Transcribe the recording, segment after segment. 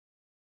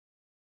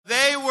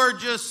were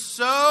just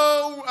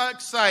so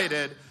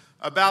excited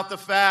about the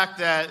fact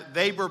that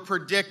they were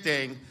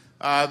predicting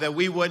that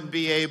we wouldn't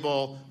be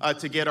able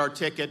to get our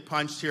ticket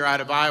punched here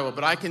out of Iowa.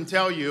 But I can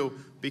tell you,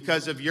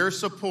 because of your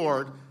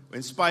support,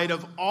 in spite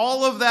of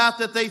all of that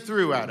they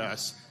threw at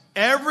us,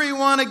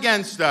 everyone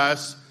against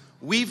us,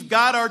 we've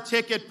got our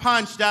ticket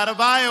punched out of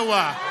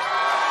Iowa.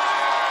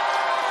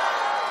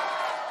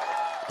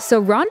 So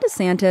Ron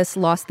DeSantis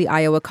lost the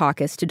Iowa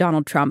caucus to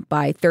Donald Trump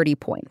by 30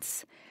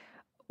 points.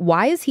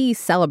 Why is he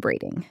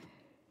celebrating?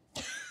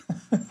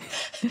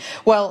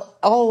 Well,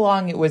 all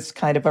along it was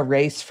kind of a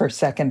race for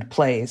second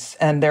place,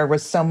 and there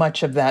was so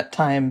much of that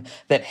time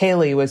that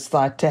Haley was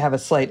thought to have a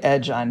slight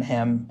edge on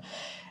him.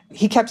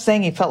 He kept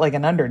saying he felt like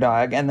an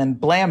underdog, and then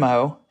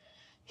blammo,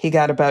 he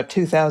got about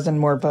 2,000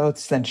 more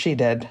votes than she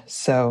did.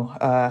 So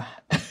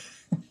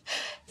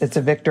it's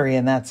a victory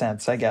in that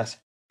sense, I guess.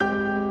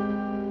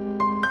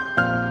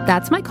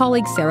 That's my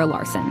colleague Sarah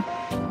Larson.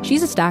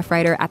 She's a staff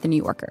writer at The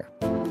New Yorker.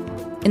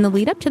 In the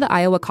lead up to the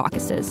Iowa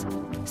caucuses,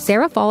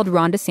 Sarah followed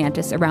Ron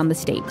DeSantis around the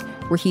state,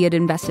 where he had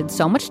invested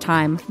so much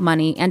time,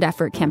 money, and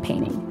effort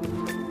campaigning.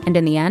 And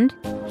in the end,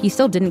 he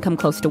still didn't come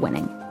close to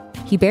winning.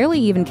 He barely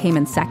even came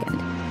in second,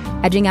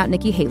 edging out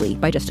Nikki Haley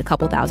by just a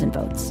couple thousand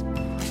votes.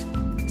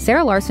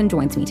 Sarah Larson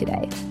joins me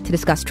today to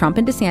discuss Trump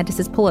and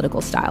DeSantis' political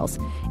styles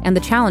and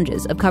the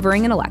challenges of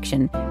covering an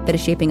election that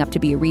is shaping up to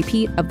be a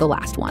repeat of the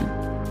last one.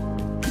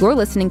 You're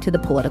listening to The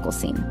Political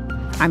Scene.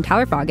 I'm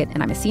Tyler Foggatt,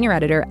 and I'm a senior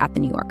editor at The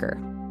New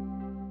Yorker.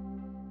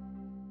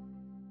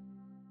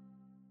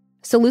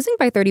 So losing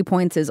by 30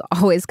 points is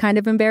always kind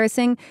of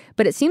embarrassing,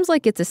 but it seems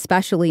like it's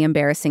especially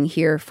embarrassing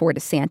here for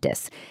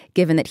DeSantis,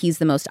 given that he's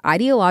the most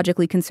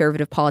ideologically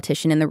conservative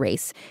politician in the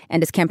race,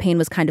 and his campaign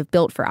was kind of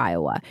built for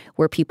Iowa,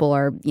 where people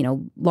are,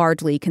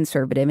 largely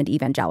conservative and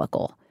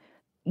evangelical.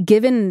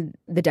 Given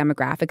the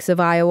demographics of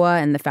Iowa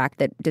and the fact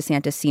that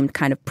DeSantis seemed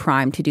kind of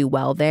primed to do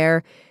well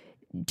there,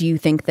 do you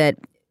think that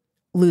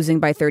losing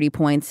by 30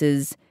 points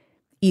is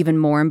even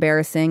more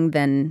embarrassing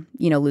than,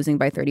 losing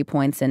by 30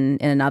 points in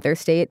another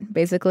state,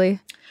 basically?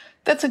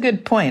 That's a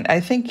good point.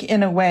 I think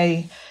in a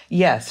way,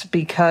 yes,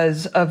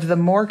 because of the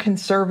more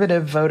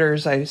conservative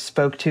voters I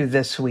spoke to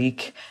this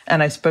week,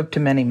 and I spoke to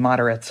many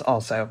moderates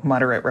also,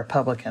 moderate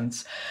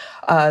Republicans,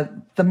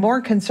 the more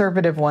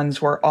conservative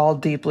ones were all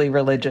deeply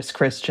religious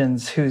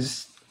Christians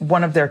whose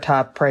one of their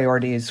top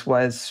priorities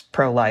was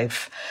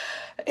pro-life.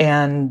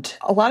 And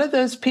a lot of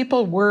those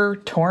people were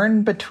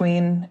torn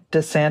between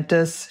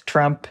DeSantis,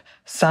 Trump,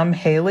 some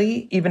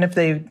Haley, even if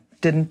they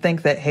didn't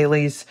think that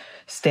Haley's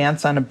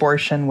stance on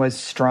abortion was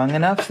strong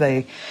enough.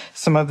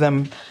 Some of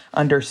them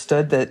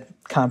understood that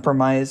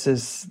compromise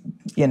is,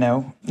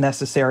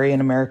 necessary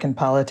in American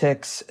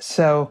politics.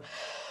 So,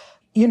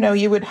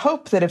 you would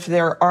hope that if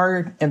there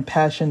are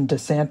impassioned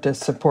DeSantis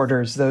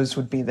supporters, those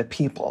would be the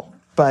people.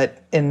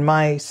 But in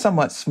my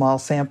somewhat small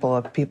sample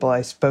of people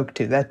I spoke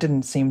to, that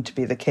didn't seem to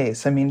be the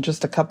case. I mean,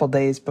 just a couple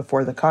days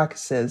before the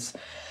caucuses,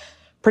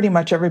 pretty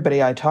much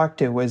everybody I talked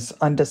to was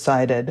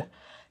undecided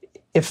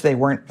if they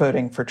weren't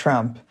voting for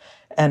Trump.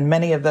 And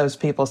many of those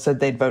people said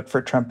they'd vote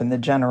for Trump in the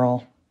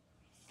general.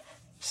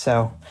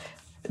 So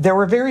there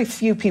were very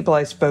few people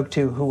I spoke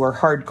to who were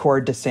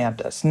hardcore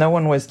DeSantis. No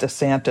one was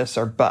DeSantis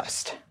or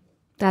bust.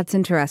 That's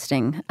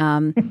interesting,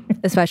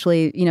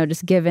 especially,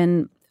 just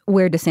given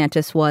where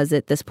DeSantis was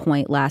at this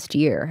point last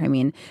year. I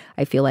mean,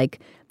 I feel like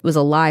it was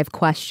a live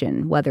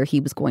question whether he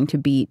was going to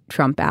beat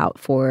Trump out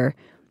for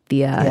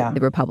the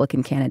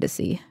Republican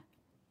candidacy.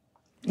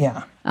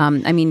 Yeah.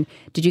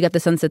 Did you get the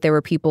sense that there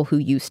were people who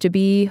used to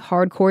be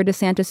hardcore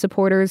DeSantis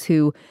supporters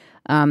who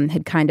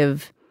had kind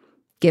of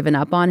given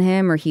up on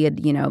him, or he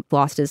had,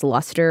 lost his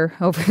luster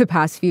over the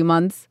past few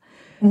months?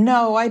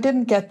 No, I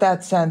didn't get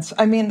that sense.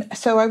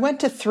 So I went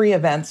to 3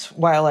 events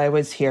while I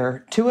was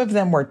here. 2 of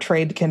them were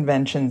trade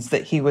conventions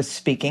that he was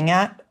speaking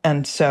at.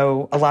 And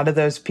so a lot of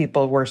those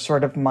people were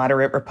sort of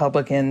moderate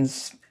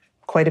Republicans,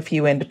 quite a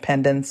few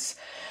independents.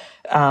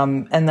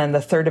 And then the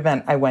 3rd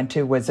event I went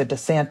to was a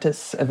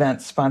DeSantis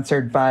event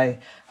sponsored by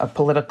a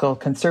political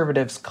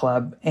conservatives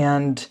club.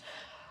 And,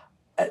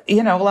 a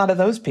lot of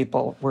those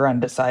people were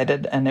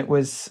undecided, and it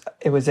was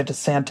a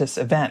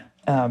DeSantis event.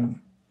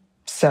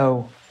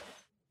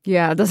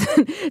 Yeah,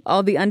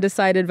 all the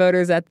undecided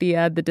voters at the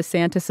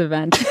DeSantis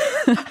event.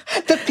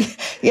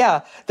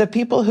 The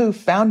people who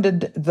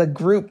founded the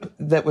group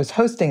that was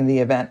hosting the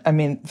event. I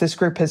mean, this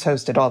group has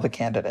hosted all the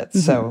candidates.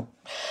 Mm-hmm.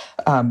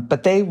 So,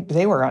 but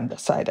they were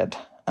undecided.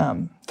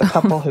 The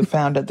couple who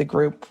founded the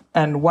group,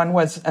 and one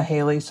was a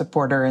Haley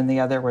supporter, and the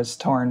other was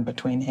torn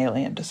between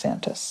Haley and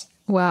DeSantis.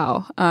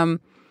 Wow.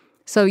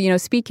 So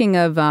speaking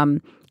of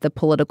the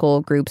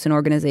political groups and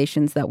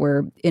organizations that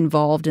were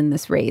involved in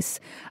this race,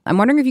 I'm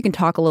wondering if you can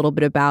talk a little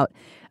bit about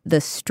the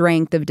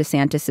strength of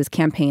DeSantis's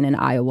campaign in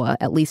Iowa,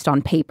 at least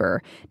on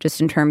paper, just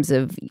in terms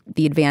of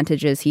the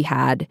advantages he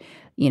had,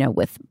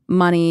 with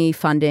money,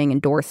 funding,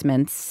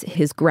 endorsements,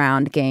 his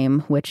ground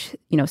game, which,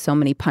 so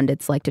many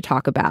pundits like to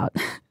talk about.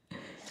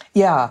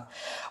 Yeah.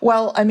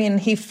 Well, I mean,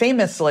 he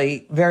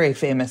famously, very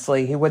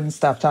famously, he wouldn't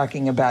stop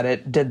talking about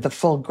it, did the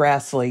full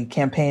Grassley,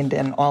 campaigned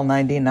in all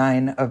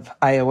 99 of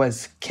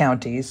Iowa's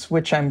counties,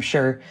 which I'm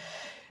sure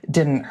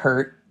didn't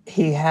hurt.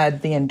 He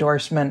had the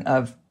endorsement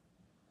of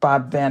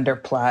Bob Vander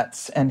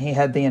Plaats, and he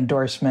had the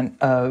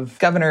endorsement of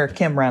Governor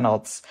Kim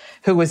Reynolds,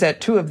 who was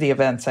at two of the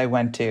events I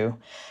went to,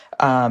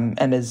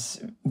 and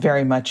is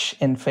very much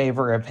in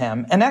favor of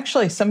him. And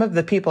actually, some of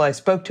the people I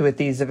spoke to at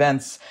these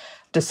events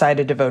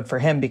decided to vote for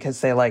him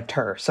because they liked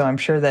her. So I'm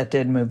sure that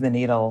did move the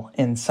needle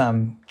in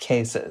some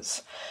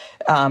cases.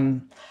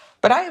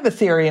 But I have a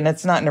theory, and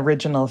it's not an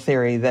original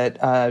theory,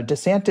 that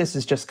DeSantis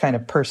is just kind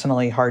of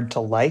personally hard to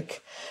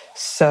like.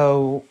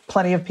 So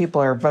plenty of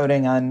people are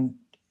voting on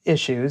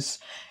issues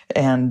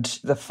and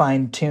the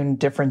fine-tuned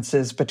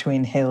differences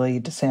between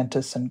Haley,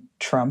 DeSantis, and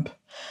Trump.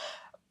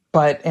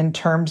 But in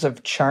terms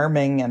of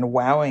charming and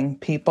wowing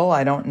people,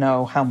 I don't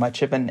know how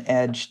much of an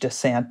edge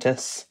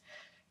DeSantis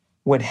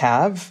would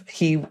have.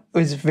 He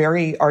was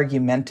very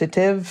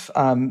argumentative.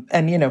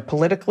 And,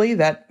 politically,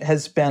 that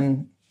has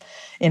been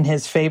in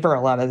his favor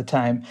a lot of the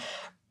time.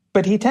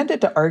 But he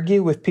tended to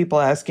argue with people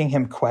asking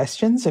him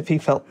questions if he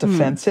felt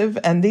defensive.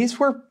 And these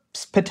were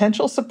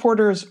potential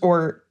supporters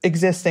or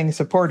existing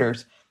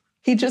supporters.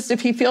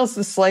 If he feels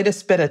the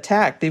slightest bit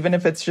attacked, even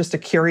if it's just a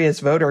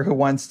curious voter who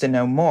wants to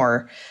know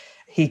more,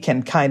 he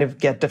can kind of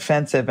get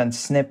defensive and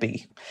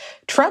snippy.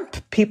 Trump,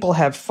 people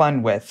have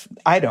fun with.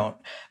 I don't,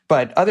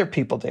 but other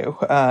people do,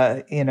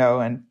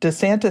 and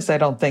DeSantis, I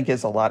don't think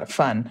is a lot of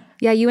fun.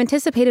 Yeah, you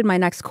anticipated my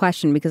next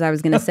question because I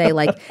was going to say,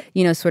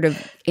 sort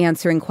of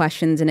answering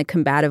questions in a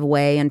combative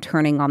way and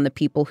turning on the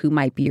people who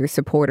might be your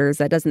supporters.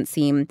 That doesn't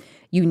seem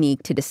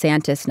unique to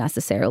DeSantis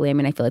necessarily. I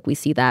mean, I feel like we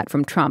see that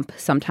from Trump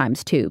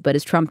sometimes too. But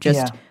is Trump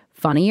just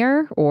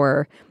funnier,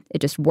 or it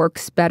just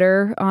works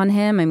better on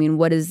him? I mean,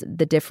 what is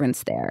the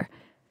difference there?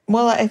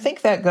 Well, I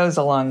think that goes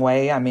a long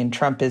way. I mean,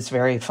 Trump is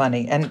very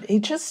funny, and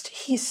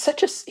he's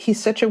such a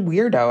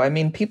weirdo. I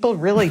mean, people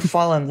really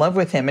fall in love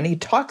with him, and he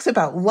talks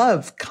about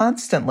love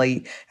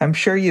constantly. I'm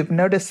sure you've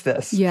noticed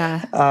this.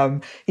 Yeah.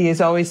 He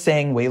is always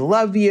saying, "We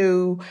love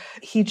you."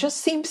 He just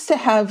seems to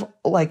have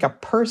like a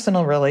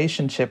personal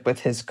relationship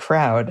with his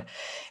crowd,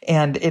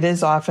 and it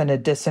is often a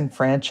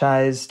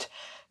disenfranchised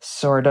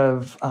sort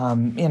of, a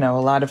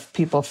lot of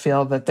people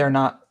feel that they're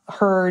not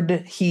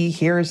heard, he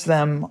hears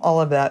them, all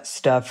of that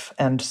stuff.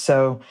 And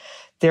so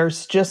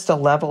there's just a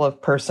level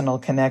of personal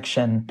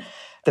connection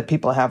that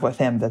people have with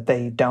him that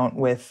they don't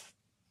with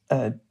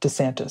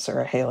DeSantis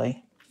or a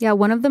Haley. Yeah,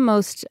 one of the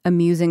most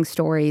amusing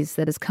stories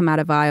that has come out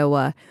of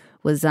Iowa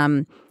was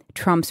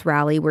Trump's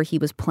rally where he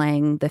was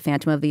playing the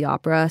Phantom of the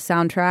Opera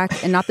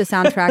soundtrack, and not the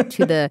soundtrack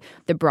to the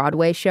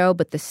Broadway show,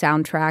 but the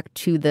soundtrack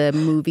to the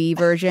movie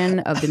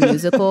version of the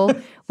musical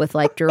with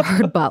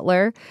Gerard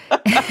Butler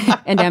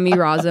and Emmy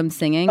Rossum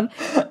singing.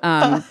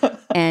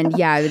 And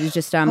yeah, it was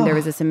just there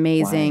was this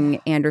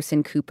amazing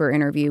Anderson Cooper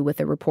interview with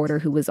a reporter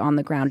who was on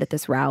the ground at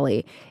this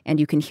rally,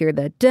 and you can hear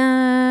the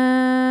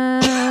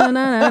da na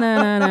na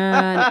na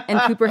na, and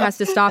Cooper has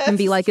to stop and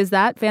be like, "Is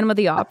that Phantom of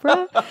the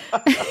Opera?"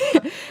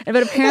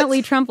 But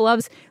apparently Trump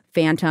loves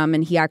Phantom,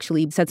 and he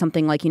actually said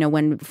something like,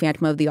 when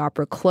Phantom of the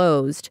Opera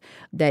closed,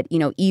 that,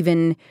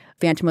 even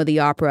Phantom of the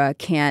Opera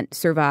can't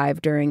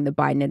survive during the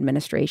Biden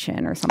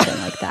administration or something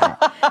like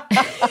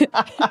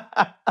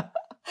that.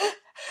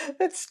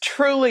 It's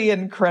truly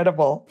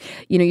incredible.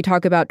 You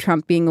talk about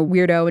Trump being a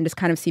weirdo and just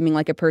kind of seeming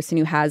like a person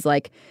who has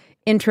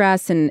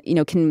interests and,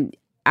 can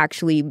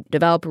actually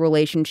develop a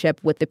relationship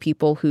with the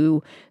people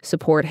who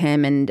support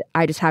him. And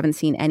I just haven't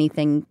seen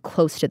anything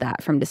close to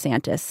that from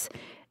DeSantis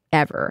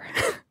ever.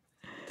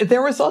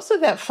 There was also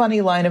that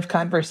funny line of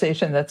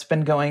conversation that's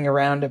been going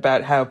around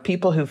about how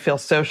people who feel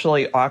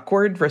socially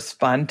awkward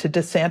respond to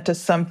DeSantis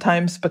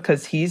sometimes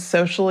because he's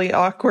socially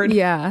awkward.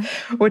 Yeah.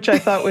 Which I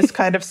thought was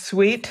kind of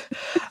sweet.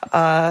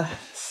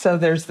 So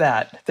there's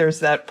that.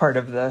 There's that part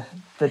of the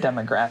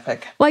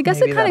demographic. Well, I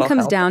guess maybe it kind of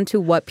comes down to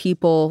what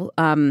people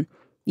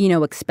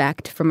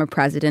expect from a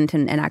president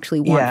and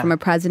actually want from a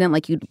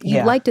president.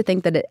 You'd like to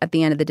think that at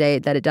the end of the day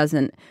that it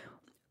doesn't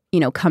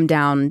come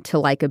down to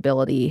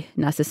likability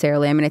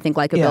necessarily. I mean, I think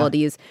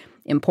likability is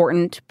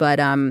important, but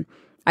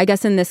I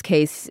guess in this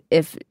case,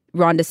 if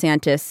Ron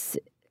DeSantis,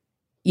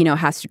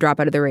 has to drop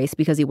out of the race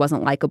because he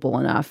wasn't likable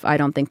enough, I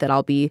don't think that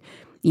I'll be,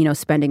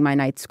 spending my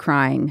nights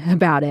crying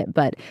about it.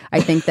 But I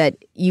think that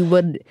you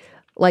would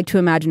like to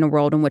imagine a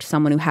world in which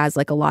someone who has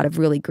a lot of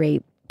really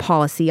great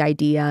policy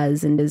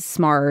ideas and is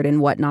smart and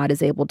whatnot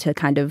is able to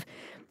kind of,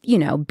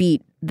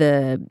 beat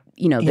the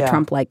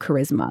Trump-like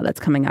charisma that's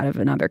coming out of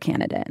another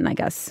candidate. And I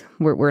guess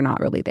we're not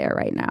really there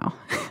right now.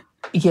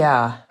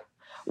 Yeah.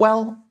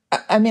 Well,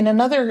 I mean,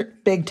 another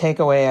big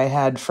takeaway I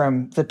had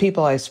from the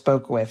people I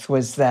spoke with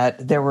was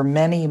that there were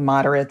many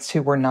moderates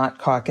who were not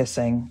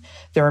caucusing.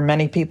 There were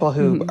many people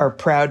who are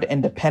proud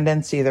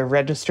independents, either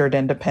registered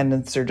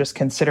independents or just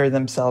consider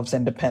themselves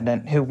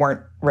independent, who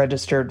weren't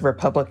registered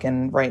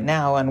Republican right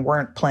now and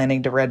weren't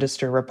planning to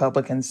register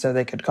Republicans so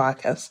they could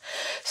caucus.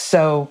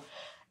 So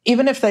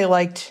even if they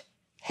liked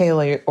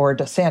Haley or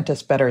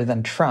DeSantis better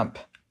than Trump,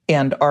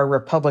 and are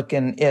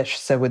Republican-ish,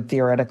 so would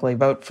theoretically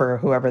vote for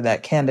whoever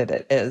that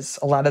candidate is.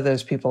 A lot of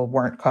those people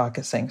weren't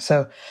caucusing.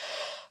 So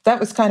that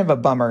was kind of a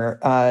bummer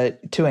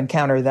to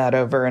encounter that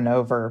over and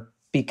over,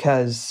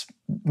 because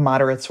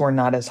moderates were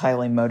not as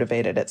highly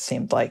motivated, it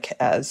seemed like,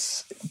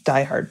 as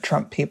diehard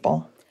Trump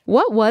people.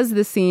 What was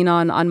the scene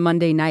on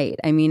Monday night?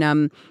 I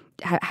mean,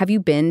 have you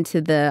been to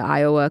the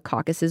Iowa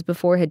caucuses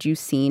before? Had you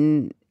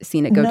seen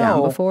it go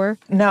down before?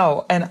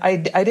 No, and I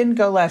didn't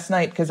go last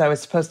night because I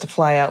was supposed to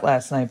fly out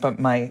last night, but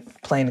my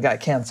plane got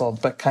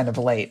canceled, but kind of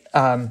late.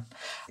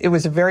 It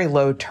was a very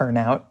low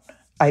turnout.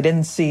 I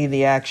didn't see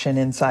the action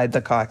inside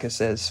the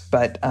caucuses,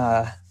 but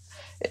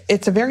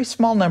it's a very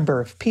small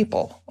number of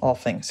people, all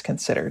things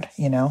considered,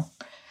 you know?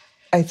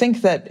 I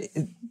think that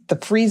the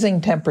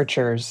freezing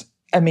temperatures,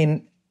 I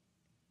mean,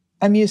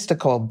 I'm used to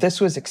cold. This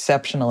was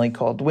exceptionally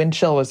cold. Wind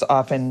chill was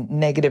often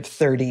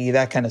 -30,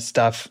 that kind of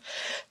stuff.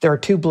 There were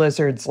 2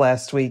 blizzards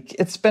last week.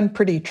 It's been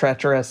pretty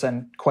treacherous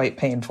and quite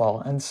painful.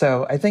 And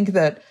so I think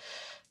that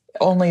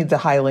only the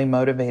highly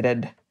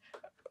motivated,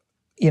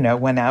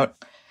 went out.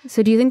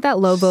 So do you think that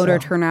low voter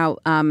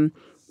turnout,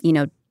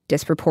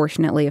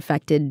 disproportionately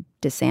affected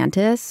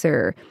DeSantis?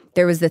 Or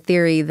there was the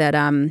theory that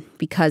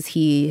because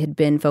he had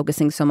been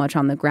focusing so much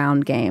on the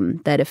ground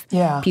game, that if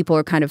people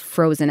are kind of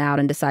frozen out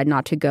and decide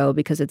not to go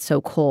because it's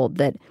so cold,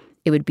 that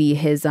it would be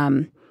his,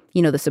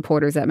 the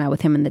supporters that met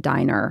with him in the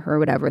diner or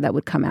whatever that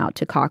would come out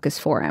to caucus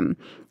for him,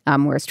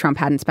 whereas Trump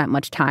hadn't spent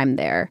much time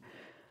there.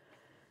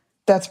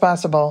 That's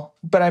possible.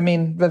 But I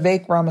mean,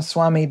 Vivek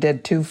Ramaswamy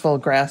did 2 full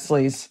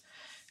Grassleys,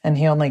 and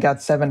he only got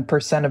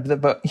 7% of the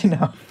vote,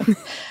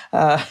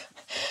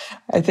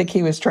 I think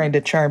he was trying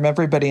to charm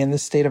everybody in the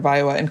state of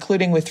Iowa,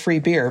 including with free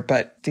beer,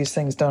 but these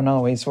things don't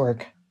always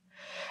work.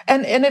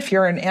 And if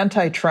you're an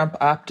anti-Trump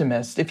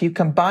optimist, if you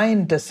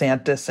combine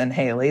DeSantis and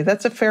Haley,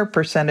 that's a fair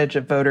percentage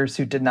of voters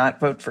who did not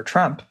vote for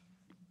Trump.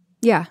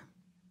 Yeah.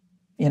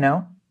 You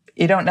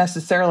don't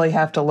necessarily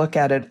have to look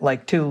at it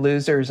like 2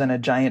 losers and a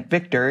giant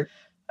victor.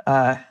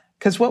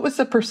 Because what was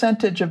the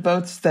percentage of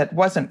votes that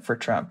wasn't for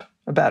Trump?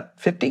 About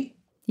 50?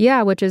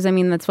 Yeah, which is,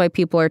 that's why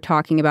people are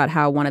talking about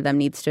how one of them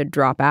needs to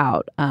drop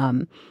out,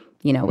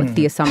 with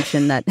the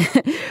assumption that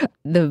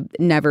the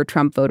never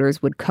Trump voters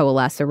would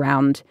coalesce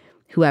around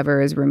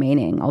whoever is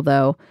remaining.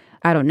 Although,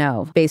 I don't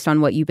know, based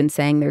on what you've been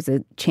saying, there's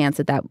a chance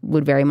that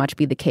would very much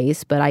be the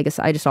case. But I guess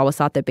I just always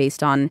thought that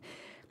based on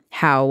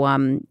how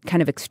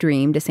kind of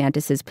extreme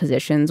DeSantis's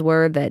positions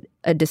were, that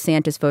a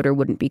DeSantis voter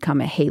wouldn't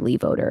become a Haley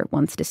voter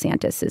once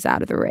DeSantis is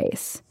out of the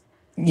race.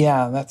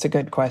 Yeah, that's a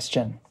good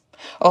question.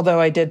 Although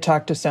I did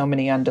talk to so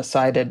many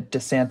undecided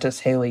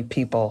DeSantis-Haley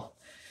people.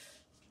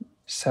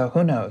 So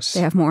who knows?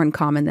 They have more in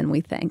common than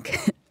we think.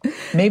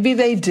 Maybe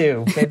they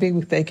do. Maybe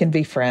they can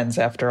be friends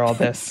after all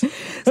this.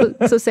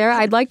 So, Sarah,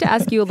 I'd like to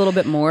ask you a little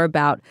bit more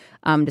about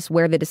just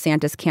where the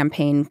DeSantis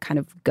campaign kind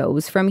of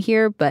goes from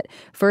here. But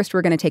first,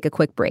 we're going to take a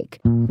quick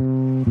break.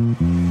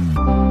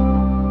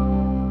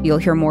 You'll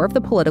hear more of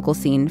the political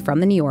scene from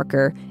The New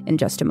Yorker in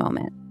just a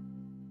moment.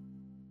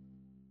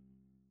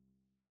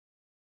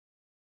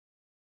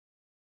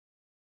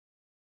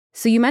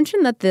 So you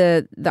mentioned that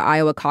the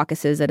Iowa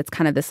caucuses, that it's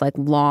kind of this like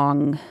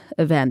long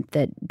event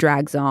that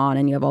drags on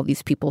and you have all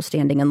these people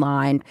standing in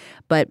line.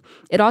 But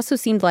it also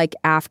seemed like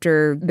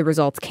after the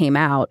results came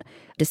out,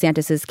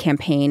 DeSantis's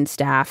campaign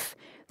staff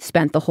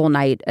spent the whole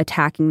night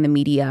attacking the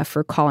media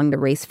for calling the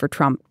race for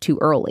Trump too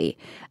early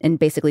and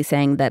basically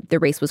saying that the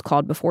race was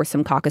called before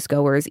some caucus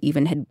goers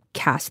even had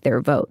cast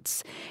their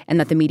votes and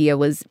that the media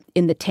was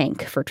in the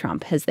tank for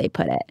Trump, as they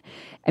put it.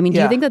 Do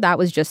you think that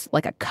was just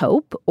like a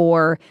cope,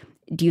 or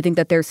do you think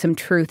that there's some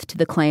truth to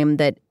the claim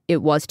that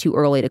it was too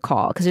early to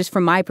call? Because just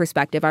from my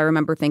perspective, I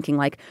remember thinking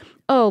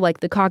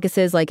the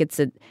caucuses, it's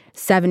at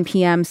 7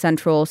 p.m.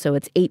 Central, so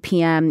it's 8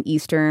 p.m.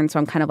 Eastern. So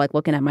I'm kind of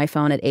looking at my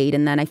phone at 8.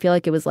 And then I feel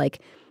like it was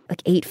like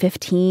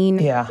 8:15.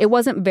 Yeah. It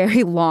wasn't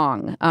very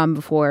long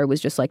before it was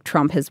just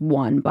Trump has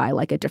won by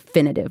a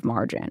definitive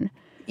margin.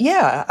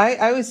 Yeah,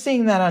 I was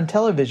seeing that on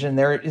television.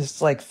 There is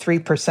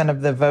 3%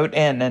 of the vote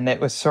in, and it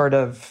was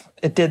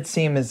it did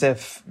seem as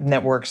if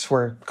networks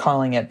were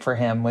calling it for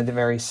him with a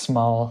very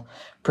small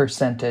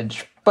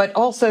percentage. But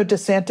also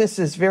DeSantis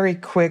is very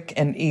quick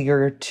and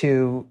eager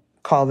to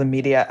call the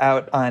media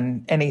out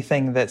on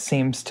anything that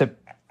seems to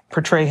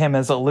portray him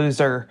as a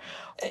loser,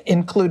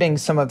 including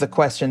some of the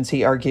questions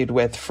he argued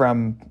with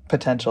from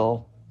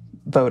potential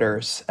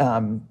voters.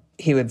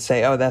 He would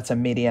say, that's a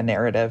media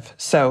narrative.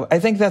 So I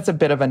think that's a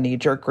bit of a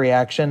knee-jerk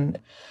reaction.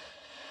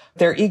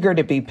 They're eager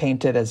to be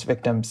painted as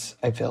victims,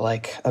 I feel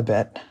like, a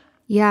bit.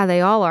 Yeah,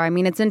 they all are.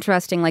 It's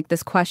interesting,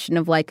 this question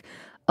of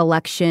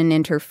election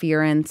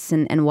interference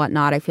and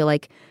whatnot. I feel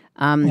like,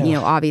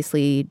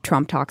 obviously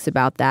Trump talks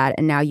about that.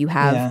 And now you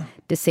have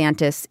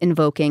DeSantis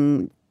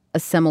invoking a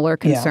similar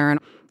concern.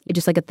 Yeah.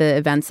 Just at the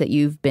events that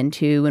you've been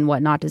to and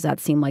whatnot, does that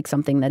seem like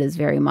something that is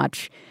very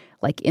much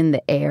in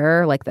the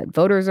air, that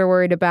voters are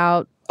worried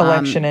about?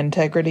 Election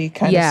integrity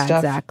kind of stuff? Yeah,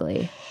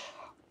 exactly.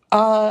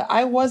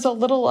 I was a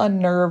little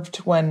unnerved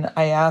when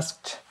I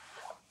asked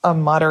a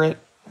moderate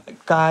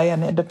guy,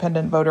 an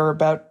independent voter,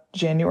 about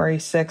January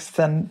 6th,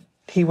 and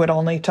he would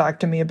only talk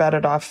to me about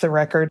it off the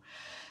record.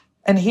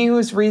 And he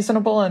was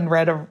reasonable and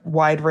read a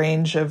wide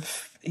range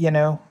of,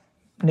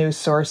 news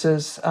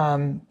sources.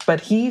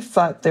 But he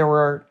thought there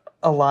were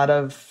a lot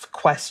of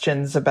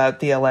questions about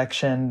the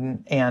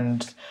election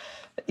and,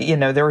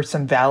 there were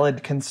some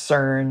valid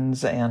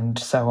concerns and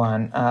so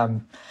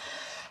on.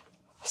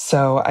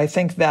 So I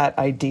think that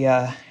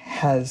idea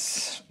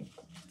has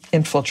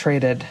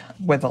infiltrated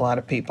with a lot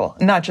of people,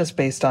 not just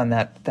based on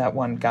that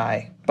one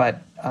guy,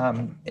 but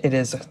it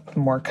is a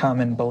more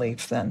common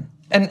belief than,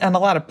 and a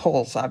lot of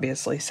polls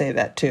obviously say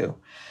that too,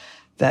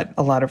 that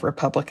a lot of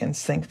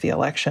Republicans think the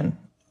election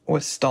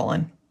was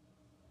stolen.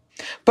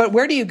 But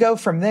where do you go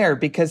from there?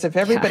 Because if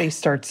everybody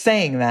starts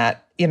saying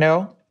that,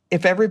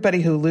 if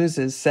everybody who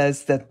loses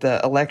says that the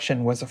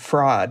election was a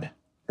fraud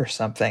or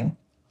something,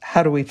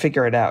 how do we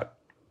figure it out?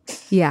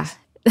 Yeah.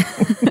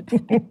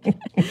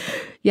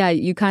 Yeah,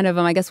 you kind of,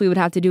 I guess we would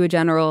have to do a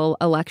general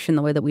election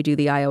the way that we do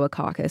the Iowa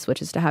caucus,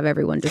 which is to have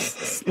everyone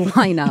just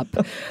line up.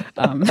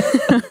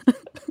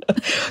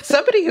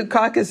 Somebody who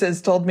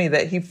caucuses told me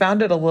that he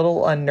found it a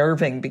little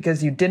unnerving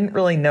because you didn't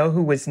really know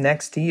who was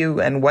next to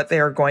you and what they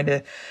are going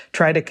to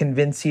try to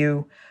convince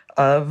you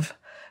of.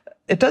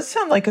 It does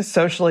sound like a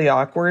socially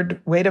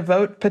awkward way to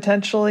vote,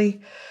 potentially.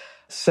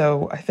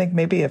 So I think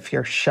maybe if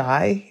you're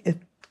shy, it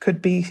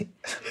could be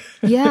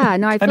yeah,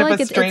 no, I feel like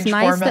it's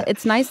nice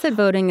it's nice that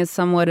voting is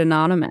somewhat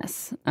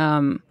anonymous.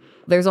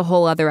 There's a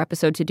whole other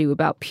episode to do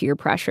about peer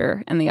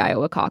pressure in the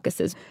Iowa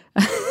caucuses.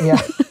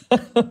 Yeah.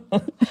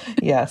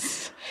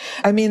 Yes.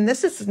 I mean,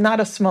 this is not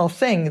a small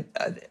thing.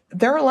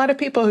 There are a lot of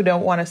people who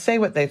don't want to say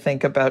what they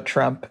think about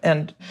Trump.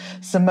 And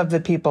some of the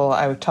people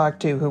I would talk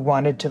to who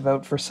wanted to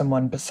vote for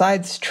someone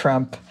besides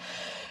Trump,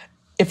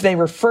 if they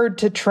referred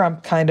to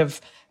Trump kind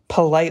of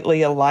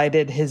politely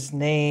elided his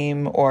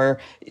name or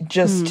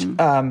just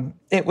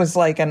it was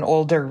like an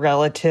older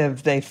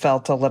relative they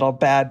felt a little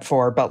bad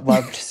for but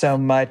loved so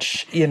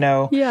much,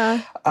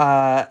 Yeah.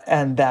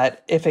 And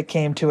that if it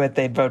came to it,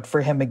 they'd vote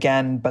for him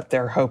again, but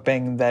they're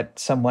hoping that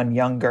someone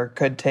younger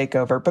could take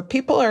over. But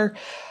people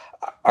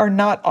are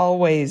not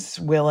always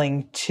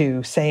willing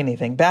to say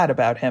anything bad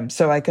about him.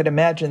 So I could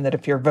imagine that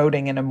if you're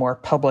voting in a more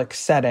public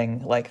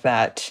setting like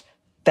that,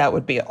 that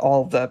would be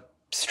all the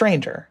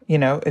stranger.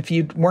 If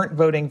you weren't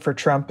voting for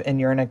Trump and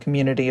you're in a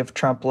community of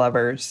Trump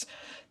lovers,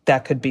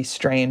 that could be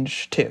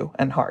strange too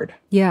and hard.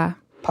 Yeah.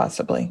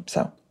 Possibly.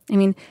 So, I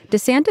mean,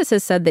 DeSantis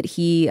has said that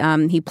he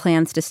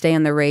plans to stay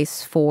in the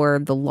race for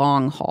the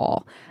long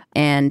haul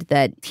and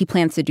that he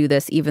plans to do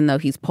this even though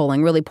he's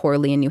polling really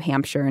poorly in New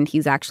Hampshire and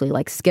he's actually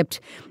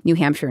skipped New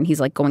Hampshire and he's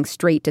going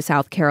straight to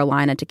South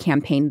Carolina to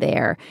campaign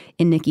there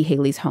in Nikki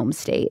Haley's home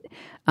state.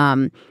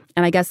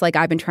 And I guess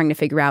I've been trying to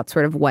figure out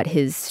sort of what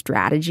his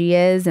strategy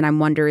is. And I'm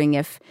wondering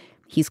if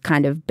he's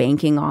kind of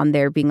banking on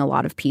there being a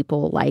lot of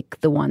people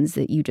like the ones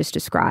that you just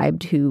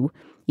described who,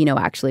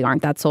 actually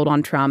aren't that sold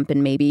on Trump.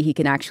 And maybe he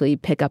can actually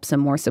pick up some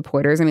more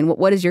supporters. I mean,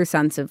 what is your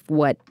sense of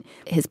what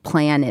his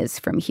plan is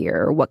from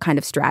here? Or what kind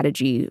of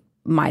strategy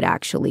might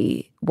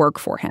actually work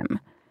for him?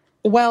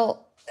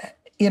 Well,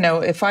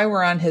 if I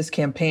were on his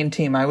campaign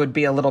team, I would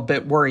be a little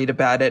bit worried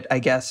about it, I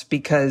guess,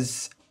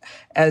 because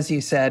as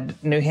you said,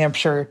 New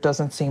Hampshire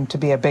doesn't seem to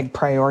be a big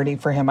priority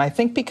for him. I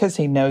think because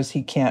he knows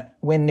he can't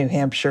win New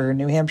Hampshire.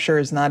 New Hampshire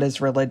is not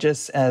as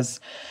religious as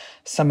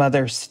some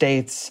other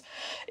states.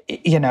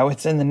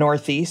 It's in the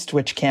Northeast,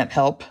 which can't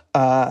help.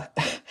 I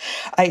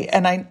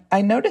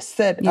noticed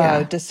that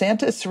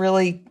DeSantis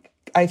really,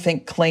 I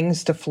think,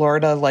 clings to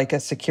Florida like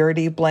a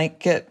security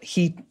blanket.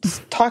 He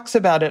talks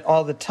about it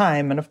all the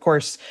time. And of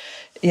course,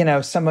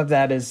 some of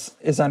that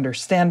is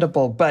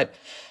understandable. But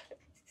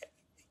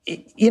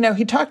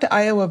he talked to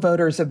Iowa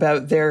voters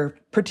about their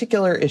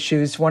particular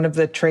issues. One of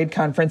the trade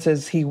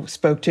conferences he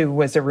spoke to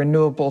was a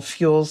renewable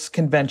fuels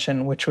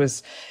convention, which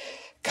was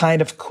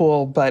kind of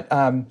cool. But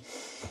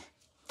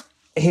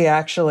he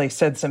actually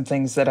said some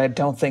things that I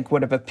don't think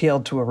would have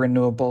appealed to a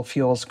renewable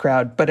fuels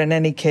crowd. But in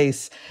any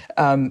case,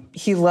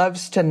 he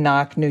loves to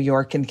knock New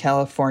York and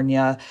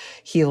California.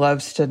 He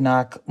loves to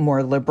knock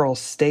more liberal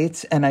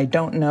states. And I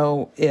don't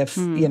know if,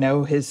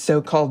 his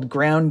so-called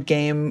ground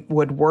game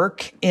would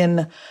work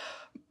in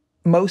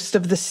most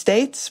of the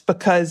states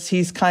because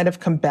he's kind of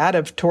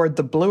combative toward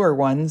the bluer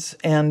ones.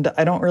 And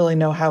I don't really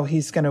know how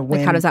he's going to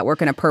win. How does that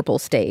work in a purple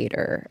state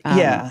or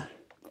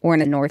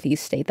in a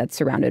Northeast state that's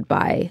surrounded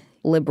by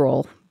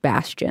liberal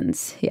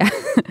bastions? Yeah.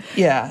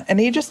 Yeah. And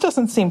he just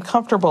doesn't seem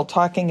comfortable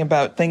talking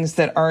about things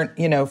that aren't,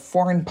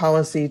 foreign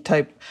policy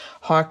type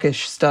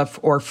hawkish stuff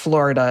or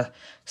Florida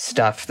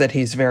stuff that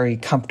he's very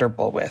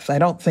comfortable with. I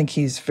don't think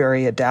he's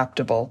very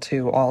adaptable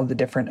to all the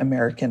different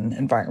American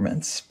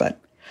environments, but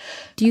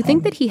do you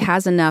think that he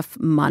has enough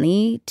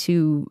money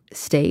to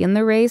stay in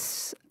the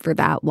race for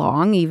that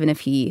long, even if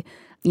he,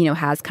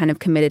 has kind of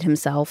committed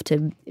himself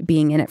to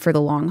being in it for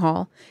the long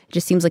haul? It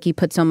just seems like he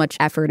put so much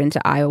effort into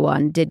Iowa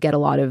and did get a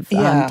lot of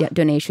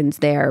donations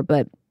there.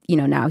 But,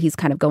 now he's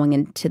kind of going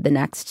into the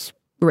next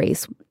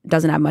race,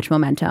 doesn't have much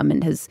momentum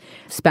and has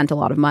spent a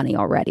lot of money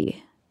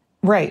already.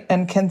 Right.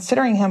 And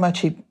considering how much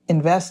he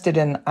invested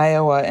in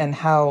Iowa and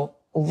how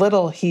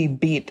little he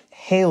beat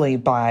Haley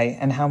by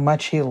and how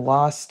much he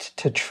lost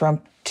to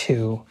Trump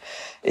too.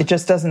 It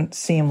just doesn't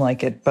seem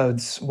like it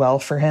bodes well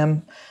for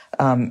him.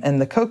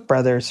 And the Koch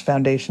brothers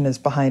foundation is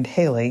behind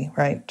Haley,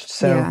 right?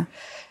 So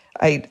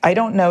I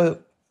don't know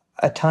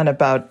a ton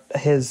about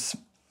his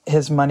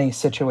money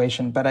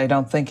situation, but I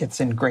don't think it's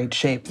in great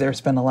shape.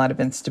 There's been a lot of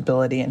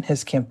instability in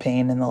his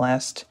campaign in the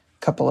last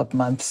couple of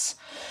months.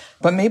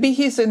 But maybe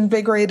he's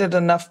invigorated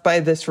enough by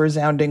this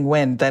resounding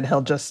win that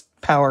he'll just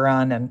power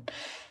on and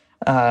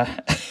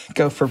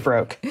go for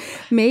broke.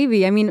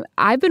 Maybe. I mean,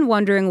 I've been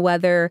wondering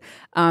whether,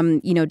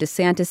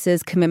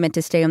 DeSantis's commitment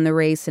to stay in the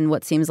race and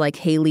what seems like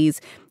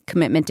Haley's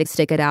commitment to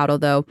stick it out,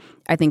 although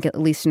I think at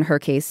least in her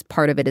case,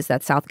 part of it is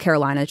that South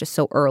Carolina is just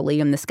so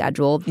early in the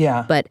schedule.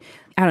 Yeah. But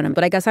I don't know.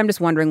 But I guess I'm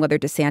just wondering whether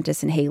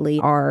DeSantis and Haley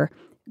are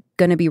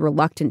going to be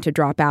reluctant to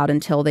drop out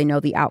until they know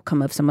the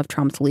outcome of some of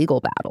Trump's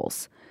legal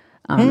battles.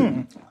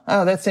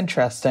 Oh, that's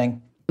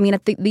interesting. I mean,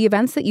 at the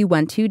events that you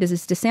went to, does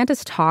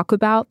DeSantis talk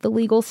about the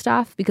legal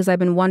stuff? Because I've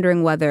been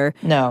wondering whether...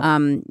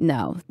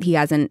 No, he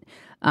hasn't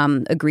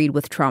agreed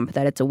with Trump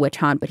that it's a witch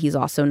hunt, but he's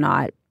also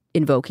not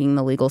invoking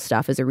the legal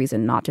stuff as a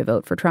reason not to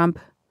vote for Trump.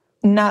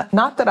 Not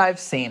that I've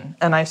seen,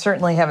 and I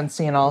certainly haven't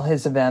seen all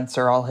his events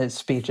or all his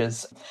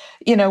speeches.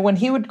 You know, when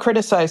he would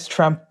criticize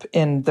Trump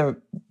in the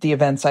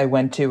events I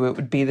went to, it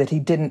would be that he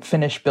didn't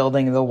finish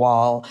building the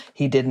wall,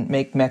 he didn't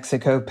make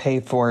Mexico pay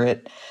for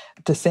it.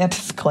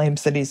 DeSantis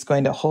claims that he's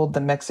going to hold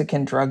the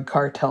Mexican drug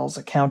cartels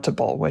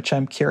accountable, which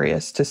I'm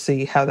curious to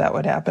see how that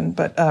would happen.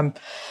 But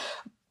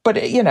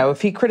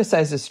if he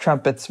criticizes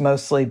Trump, it's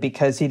mostly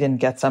because he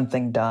didn't get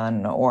something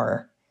done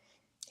or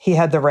he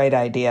had the right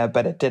idea,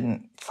 but it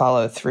didn't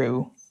follow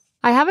through.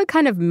 I have a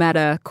kind of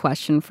meta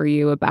question for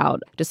you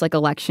about just like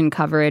election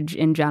coverage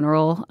in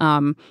general.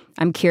 I'm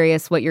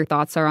curious what your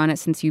thoughts are on it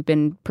since you've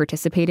been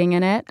participating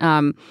in it.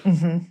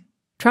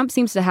 Trump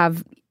seems to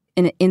have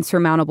an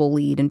insurmountable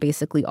lead in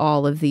basically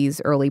all of these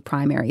early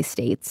primary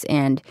states.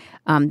 And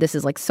this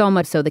is like so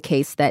much so the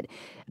case that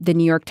the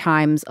New York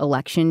Times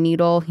election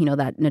needle,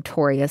 that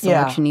notorious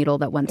election needle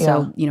that went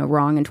so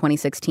wrong in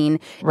 2016,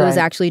 it was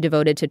actually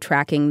devoted to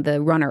tracking the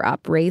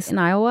runner-up race in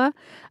Iowa.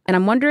 And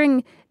I'm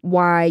wondering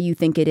why you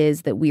think it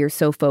is that we are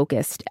so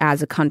focused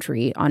as a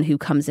country on who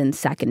comes in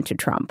second to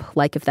Trump.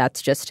 Like if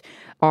that's just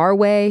our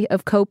way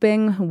of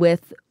coping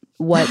with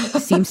what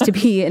seems to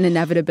be an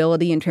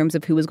inevitability in terms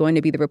of who is going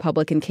to be the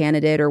Republican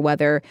candidate, or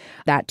whether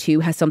that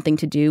too has something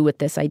to do with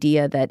this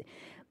idea that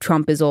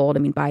Trump is old. I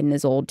mean, Biden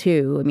is old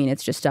too. I mean,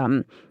 it's just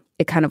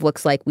it kind of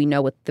looks like we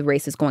know what the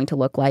race is going to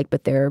look like,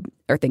 but there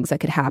are things that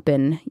could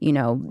happen,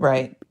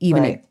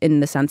 even in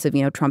the sense of,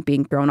 Trump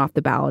being thrown off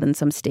the ballot in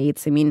some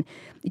states. I mean,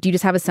 do you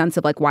just have a sense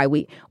of like why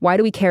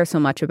do we care so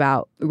much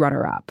about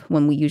runner-up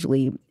when we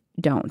usually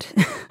don't?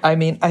 I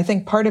mean, I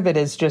think part of it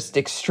is just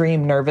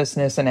extreme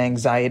nervousness and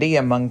anxiety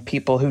among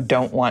people who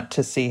don't want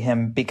to see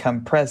him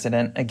become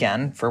president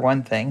again, for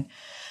one thing.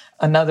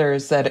 Another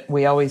is that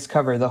we always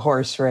cover the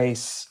horse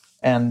race,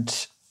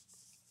 and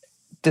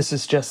this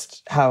is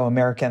just how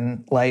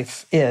American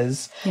life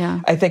is.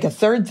 Yeah. I think a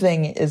third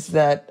thing is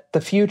that the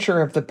future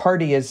of the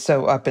party is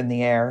so up in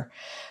the air.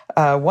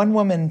 One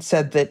woman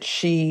said that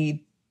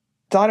she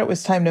thought it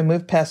was time to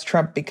move past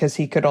Trump because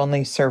he could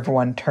only serve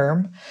one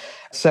term.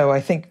 So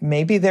I think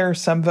maybe there are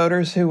some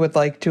voters who would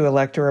like to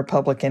elect a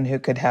Republican who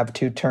could have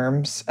 2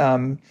 terms.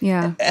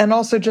 And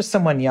also just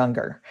someone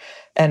younger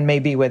and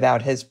maybe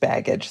without his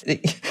baggage.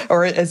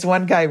 Or as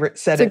one guy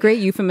said, it's a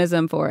great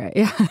euphemism for it.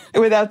 Yeah.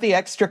 Without the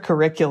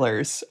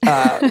extracurriculars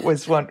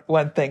was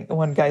one thing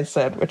one guy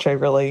said, which I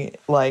really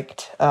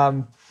liked.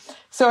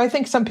 So I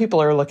think some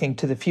people are looking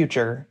to the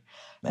future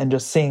and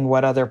just seeing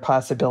what other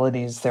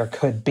possibilities there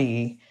could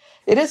be.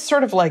 It is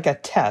sort of like a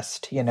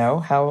test,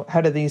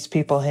 how do these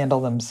people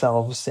handle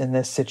themselves in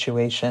this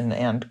situation,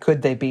 and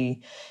could they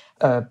be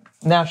a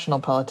national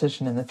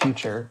politician in the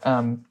future?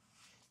 I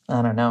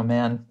don't know,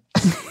 man.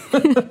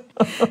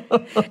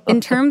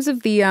 In terms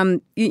of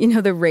the,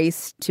 the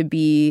race to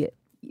be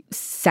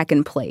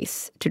second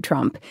place to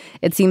Trump,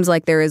 it seems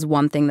like there is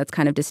one thing that's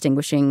kind of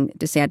distinguishing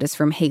DeSantis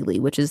from Haley,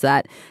 which is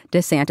that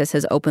DeSantis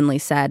has openly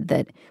said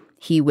that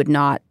he would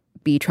not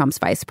be Trump's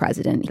vice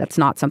president. That's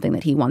not something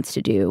that he wants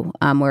to do,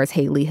 whereas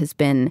Haley has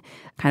been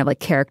kind of like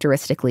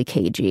characteristically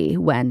cagey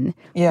when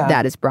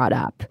that is brought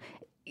up.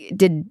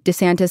 Did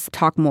DeSantis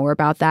talk more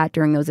about that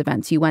during those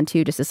events you went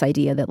to? Just this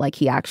idea that like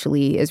he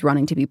actually is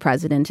running to be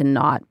president and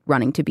not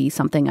running to be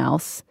something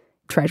else,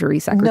 Treasury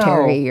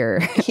Secretary or...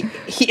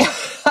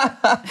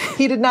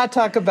 He did not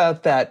talk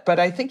about that, but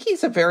I think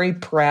he's a very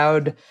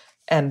proud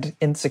and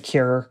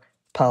insecure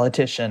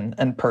politician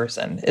and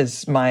person,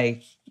 is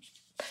my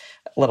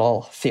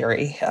little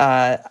theory.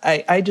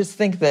 I just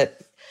think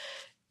that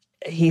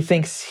he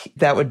thinks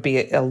that would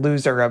be a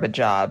loser of a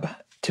job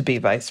to be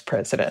vice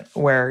president,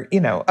 where,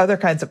 other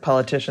kinds of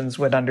politicians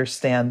would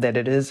understand that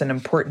it is an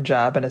important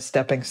job and a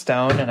stepping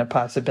stone and a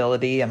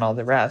possibility and all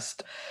the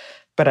rest.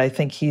 But I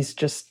think he's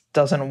just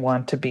doesn't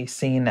want to be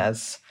seen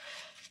as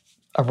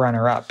a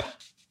runner-up.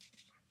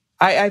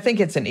 I think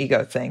it's an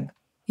ego thing.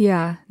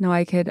 Yeah, no,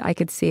 I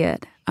could see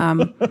it. I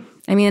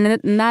mean,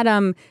 and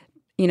that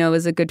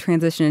is a good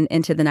transition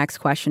into the next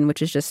question,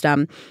 which is just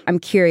I'm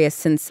curious,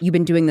 since you've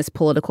been doing this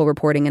political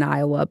reporting in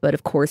Iowa, but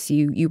of course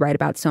you write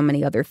about so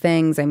many other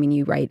things. I mean,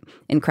 you write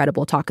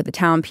incredible Talk of the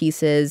Town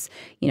pieces,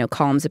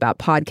 columns about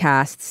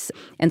podcasts.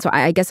 And so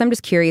I guess I'm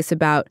just curious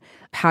about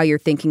how you're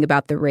thinking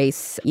about the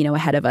race,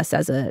 ahead of us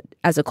as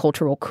a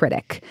cultural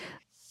critic.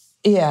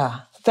 Yeah,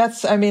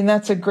 that's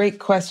a great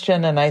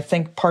question. And I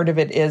think part of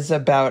it is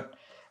about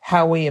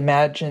how we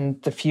imagine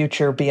the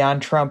future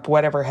beyond Trump,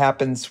 whatever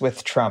happens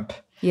with Trump.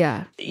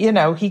 Yeah.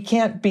 He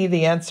can't be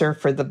the answer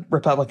for the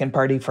Republican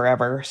Party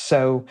forever.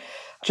 So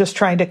just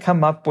trying to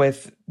come up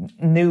with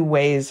new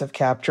ways of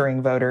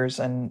capturing voters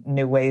and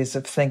new ways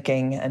of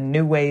thinking and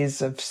new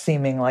ways of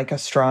seeming like a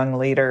strong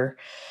leader.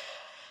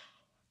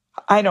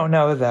 I don't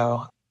know,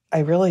 though. I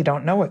really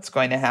don't know what's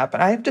going to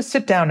happen. I have to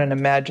sit down and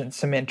imagine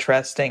some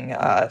interesting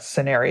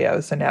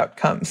scenarios and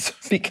outcomes,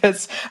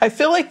 because I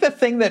feel like the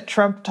thing that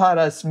Trump taught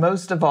us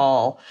most of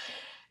all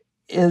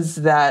is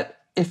that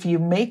if you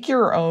make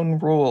your own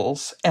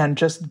rules and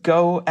just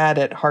go at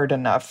it hard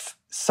enough,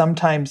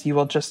 sometimes you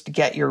will just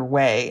get your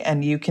way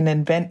and you can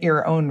invent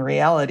your own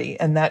reality.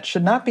 And that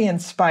should not be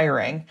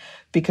inspiring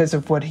because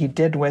of what he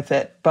did with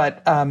it.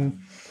 But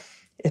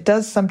it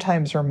does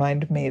sometimes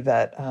remind me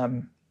that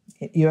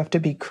you have to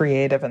be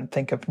creative and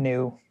think of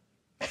new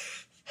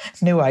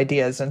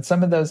ideas. And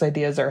some of those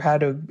ideas are how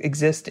to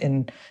exist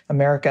in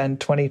America in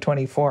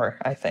 2024,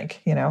 I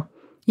think,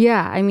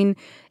 Yeah. I mean,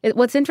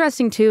 what's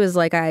interesting, too, is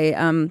like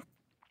I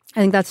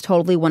think that's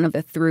totally one of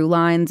the through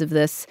lines of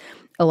this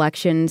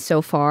election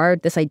so far,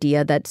 this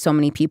idea that so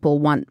many people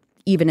want,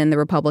 even in the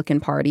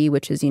Republican Party,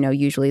 which is,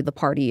 usually the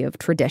party of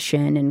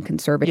tradition and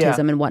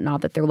conservatism and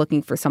whatnot, that they're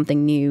looking for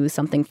something new,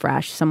 something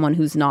fresh, someone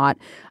who's not,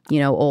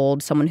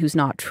 old, someone who's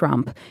not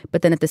Trump.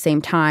 But then at the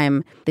same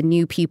time, the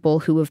new people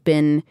who have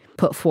been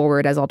put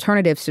forward as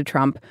alternatives to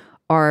Trump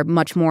are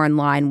much more in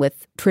line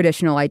with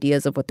traditional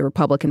ideas of what the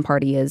Republican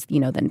Party is,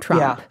 than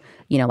Trump.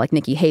 Yeah. Like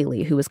Nikki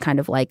Haley, who was kind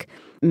of like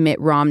Mitt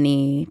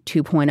Romney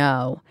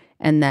 2.0,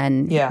 and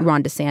then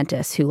Ron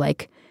DeSantis, who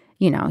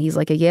he's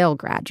like a Yale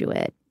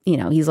graduate.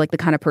 He's like the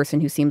kind of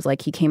person who seems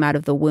like he came out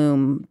of the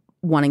womb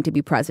wanting to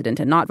be president,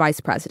 and not vice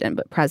president,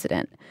 but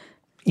president.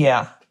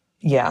 Yeah.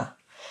 Yeah.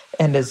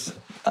 And is,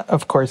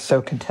 of course,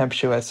 so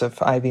contemptuous of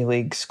Ivy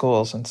League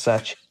schools and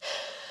such.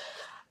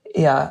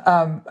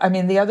 Yeah.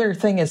 The other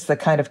thing is the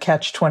kind of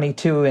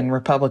catch-22 in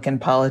Republican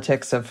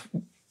politics of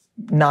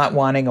not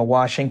wanting a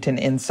Washington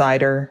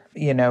insider,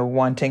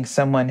 wanting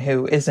someone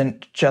who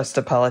isn't just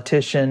a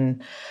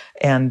politician.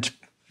 And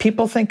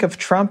people think of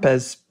Trump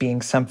as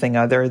being something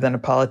other than a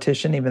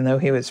politician, even though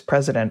he was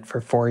president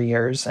for 4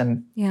 years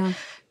and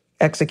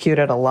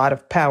executed a lot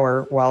of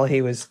power while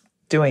he was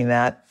doing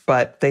that.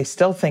 But they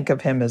still think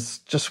of him as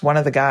just one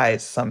of the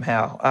guys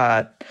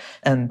somehow.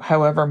 And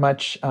however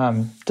much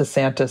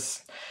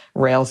DeSantis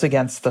rails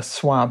against the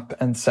swamp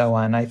and so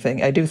on, I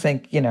do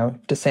think,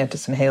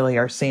 DeSantis and Haley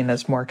are seen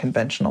as more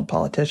conventional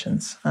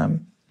politicians.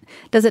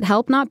 Does it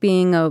help not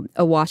being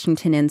a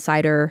Washington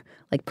insider,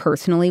 like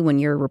personally, when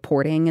you're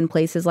reporting in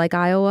places like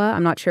Iowa?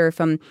 I'm not sure if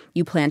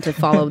you plan to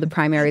follow the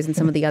primaries in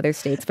some of the other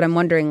states, but I'm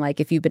wondering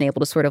if you've been able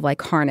to sort of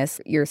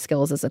harness your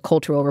skills as a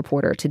cultural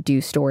reporter to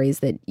do stories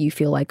that you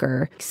feel like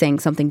are saying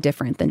something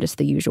different than just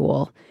the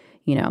usual,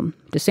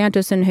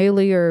 DeSantis and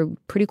Haley are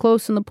pretty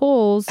close in the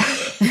polls.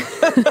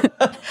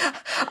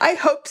 I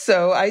hope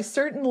so. I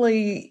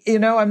certainly,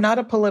 I'm not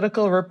a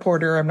political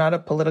reporter. I'm not a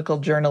political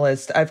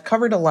journalist. I've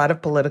covered a lot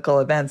of political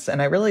events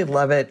and I really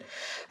love it.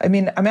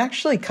 I'm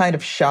actually kind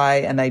of shy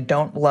and I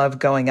don't love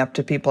going up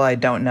to people I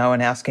don't know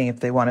and asking if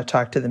they want to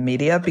talk to the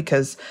media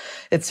because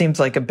it seems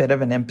like a bit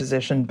of an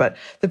imposition. But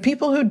the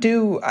people who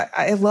do,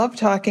 I love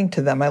talking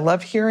to them. I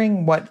love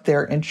hearing what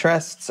their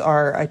interests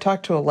are. I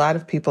talked to a lot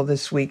of people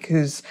this week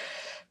whose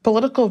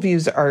political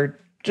views are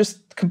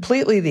just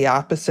completely the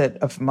opposite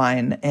of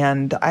mine.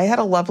 And I had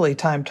a lovely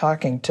time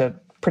talking to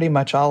pretty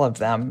much all of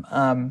them.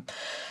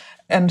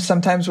 And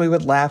sometimes we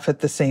would laugh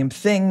at the same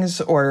things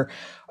or,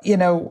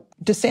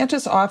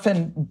 DeSantis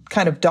often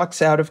kind of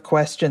ducks out of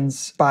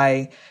questions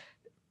by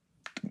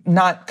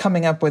not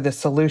coming up with a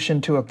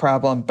solution to a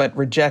problem, but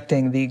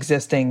rejecting the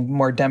existing,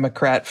 more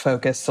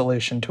Democrat-focused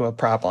solution to a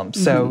problem.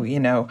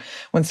 Mm-hmm. So,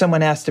 when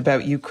someone asked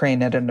about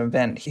Ukraine at an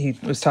event, he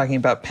was talking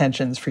about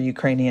pensions for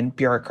Ukrainian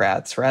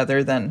bureaucrats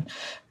rather than,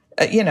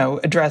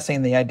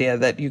 addressing the idea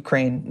that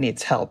Ukraine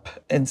needs help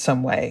in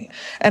some way.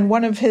 And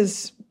one of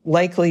his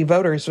likely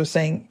voters was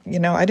saying,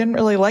 I didn't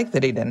really like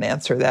that he didn't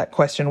answer that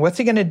question. What's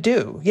he going to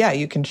do? Yeah,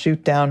 you can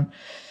shoot down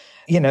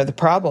the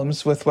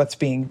problems with what's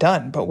being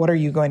done, but what are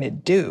you going to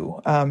do?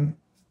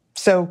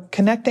 So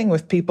connecting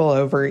with people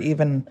over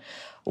even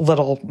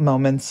little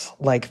moments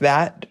like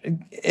that,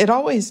 it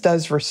always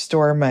does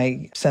restore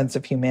my sense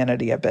of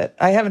humanity a bit.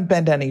 I haven't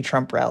been to any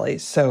Trump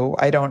rallies, so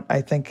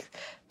I think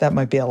that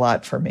might be a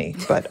lot for me,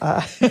 but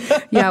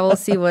yeah, we'll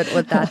see what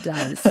that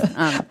does.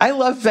 I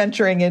love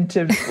venturing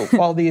into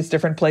all these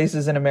different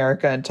places in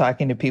America and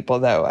talking to people,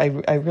 though.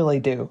 I really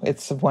do.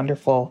 It's a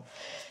wonderful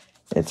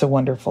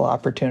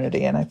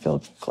opportunity, and I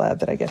feel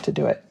glad that I get to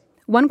do it.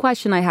 One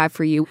question I have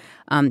for you,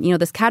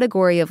 this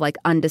category of like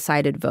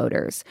undecided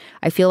voters,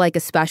 I feel like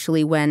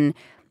especially when,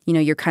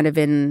 you're kind of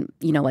in,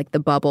 like the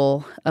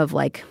bubble of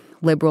like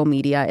liberal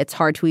media, it's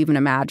hard to even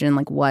imagine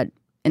like what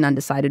an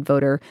undecided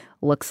voter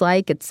looks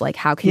like. It's like,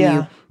 how can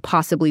you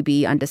possibly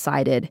be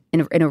undecided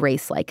in a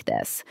race like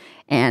this?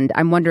 And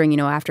I'm wondering,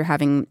 after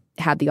having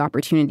had the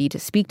opportunity to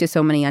speak to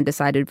so many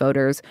undecided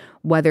voters,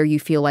 whether you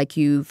feel like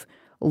you've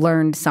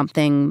learned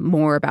something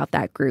more about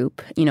that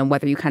group,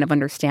 whether you kind of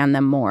understand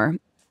them more.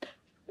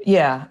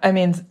 Yeah. I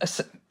mean,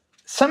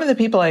 some of the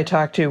people I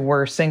talked to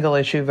were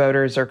single-issue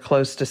voters or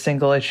close to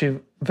single-issue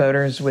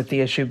voters, with the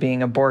issue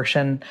being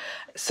abortion.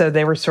 So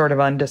they were sort of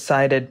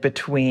undecided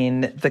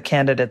between the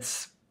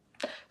candidates'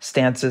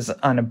 stances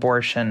on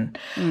abortion.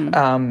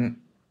 And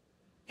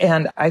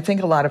I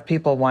think a lot of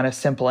people want a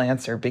simple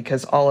answer,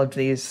 because all of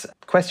these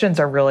questions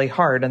are really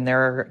hard, and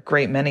there are a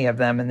great many of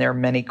them, and there are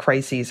many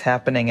crises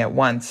happening at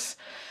once.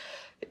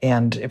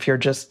 And if you're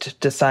just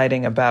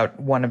deciding about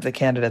one of the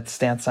candidates'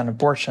 stance on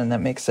abortion,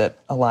 that makes it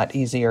a lot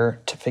easier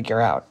to figure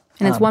out.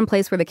 And it's one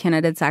place where the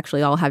candidates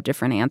actually all have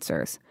different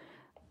answers.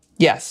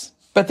 Yes.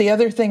 But the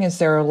other thing is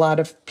there are a lot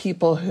of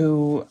people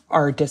who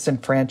are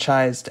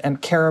disenfranchised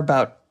and care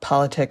about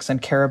politics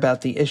and care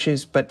about the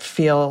issues, but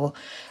feel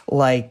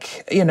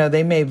like,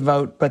 they may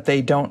vote, but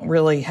they don't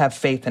really have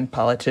faith in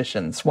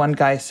politicians. One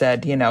guy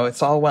said,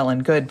 it's all well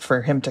and good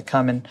for him to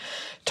come and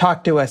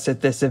talk to us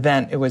at this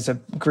event. It was a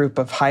group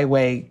of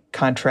highway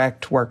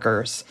contract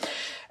workers,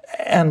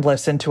 and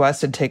listen to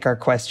us and take our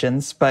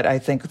questions. But I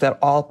think that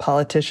all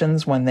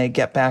politicians, when they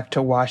get back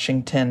to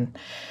Washington,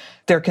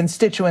 their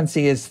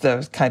constituency is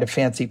the kind of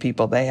fancy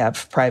people they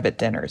have private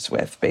dinners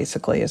with,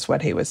 basically, is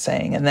what he was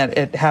saying. And that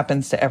it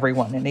happens to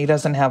everyone. And he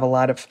doesn't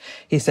have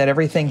he said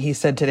everything he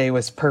said today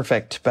was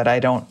perfect, but I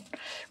don't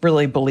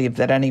really believe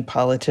that any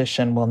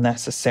politician will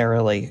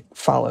necessarily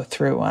follow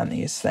through on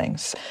these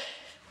things.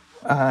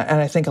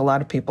 And I think a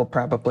lot of people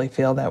probably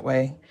feel that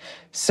way.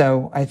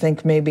 So I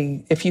think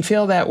maybe if you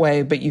feel that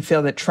way, but you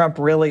feel that Trump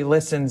really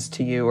listens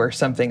to you or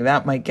something,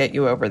 that might get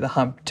you over the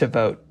hump to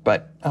vote.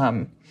 But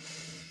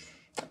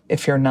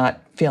if you're not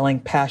feeling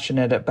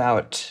passionate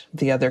about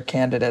the other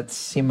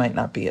candidates, you might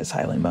not be as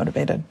highly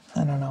motivated.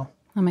 I don't know.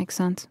 That makes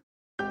sense.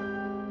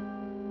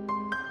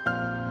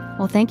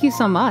 Well, thank you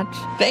so much.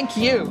 Thank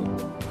you.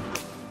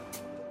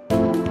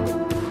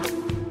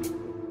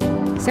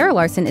 Sarah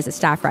Larson is a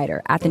staff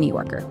writer at The New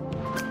Yorker.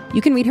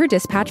 You can read her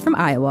dispatch from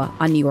Iowa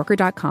on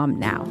NewYorker.com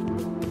now.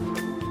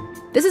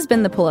 This has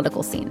been The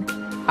Political Scene.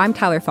 I'm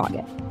Tyler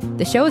Foggatt.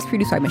 The show is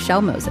produced by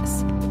Michelle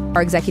Moses.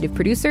 Our executive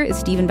producer is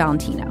Stephen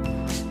Valentino.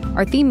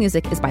 Our theme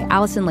music is by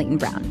Allison Leighton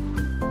Brown.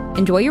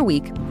 Enjoy your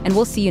week, and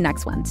we'll see you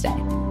next Wednesday.